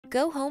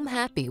Go home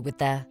happy with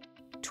the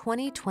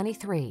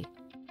 2023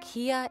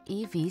 Kia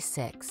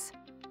EV6.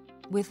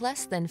 With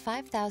less than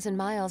 5,000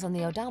 miles on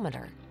the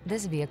odometer,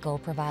 this vehicle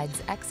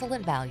provides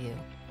excellent value.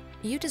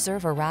 You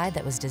deserve a ride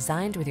that was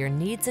designed with your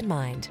needs in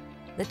mind.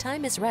 The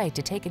time is right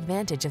to take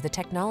advantage of the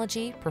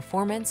technology,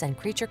 performance, and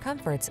creature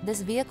comforts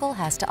this vehicle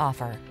has to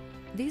offer.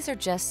 These are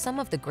just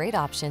some of the great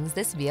options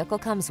this vehicle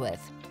comes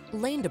with: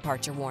 lane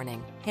departure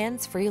warning,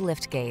 hands-free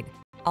liftgate,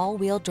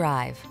 all-wheel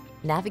drive,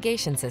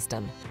 navigation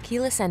system,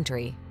 keyless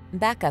entry,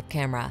 backup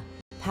camera,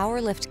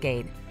 power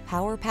liftgate,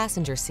 power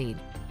passenger seat,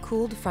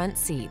 cooled front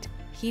seat,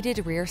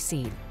 heated rear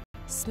seat.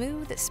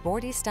 Smooth,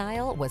 sporty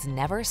style was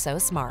never so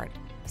smart.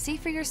 See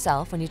for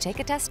yourself when you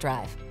take a test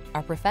drive.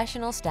 Our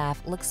professional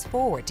staff looks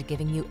forward to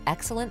giving you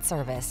excellent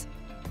service.